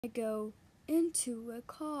I go into a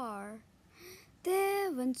car.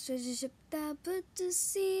 There went treasure ship that put to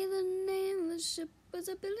sea. The name of the ship was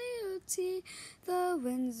a Ability. The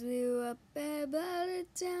winds blew up and brought it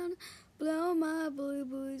down. Blow my blue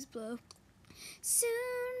blues blow.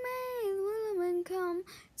 Soon may the woman come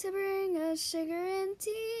to bring us sugar and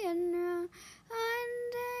tea and rum. One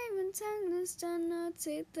day when tongue is done, I'll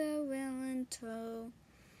take the wheel in tow.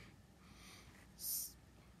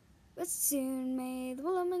 But soon may the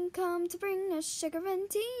woman come to bring us sugar and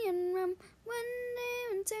tea and rum. One day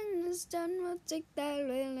when tongue is done, we'll take that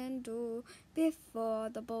whale in tow. Before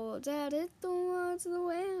the boat had hit the water, the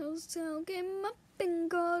whale's tail came up and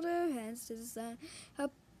called her hands to the side.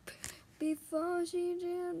 Up before she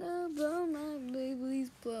did blow my please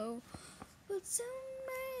blow. But soon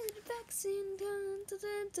may the vaccine come.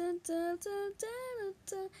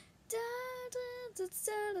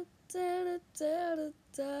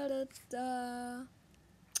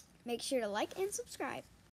 Make sure to like and subscribe.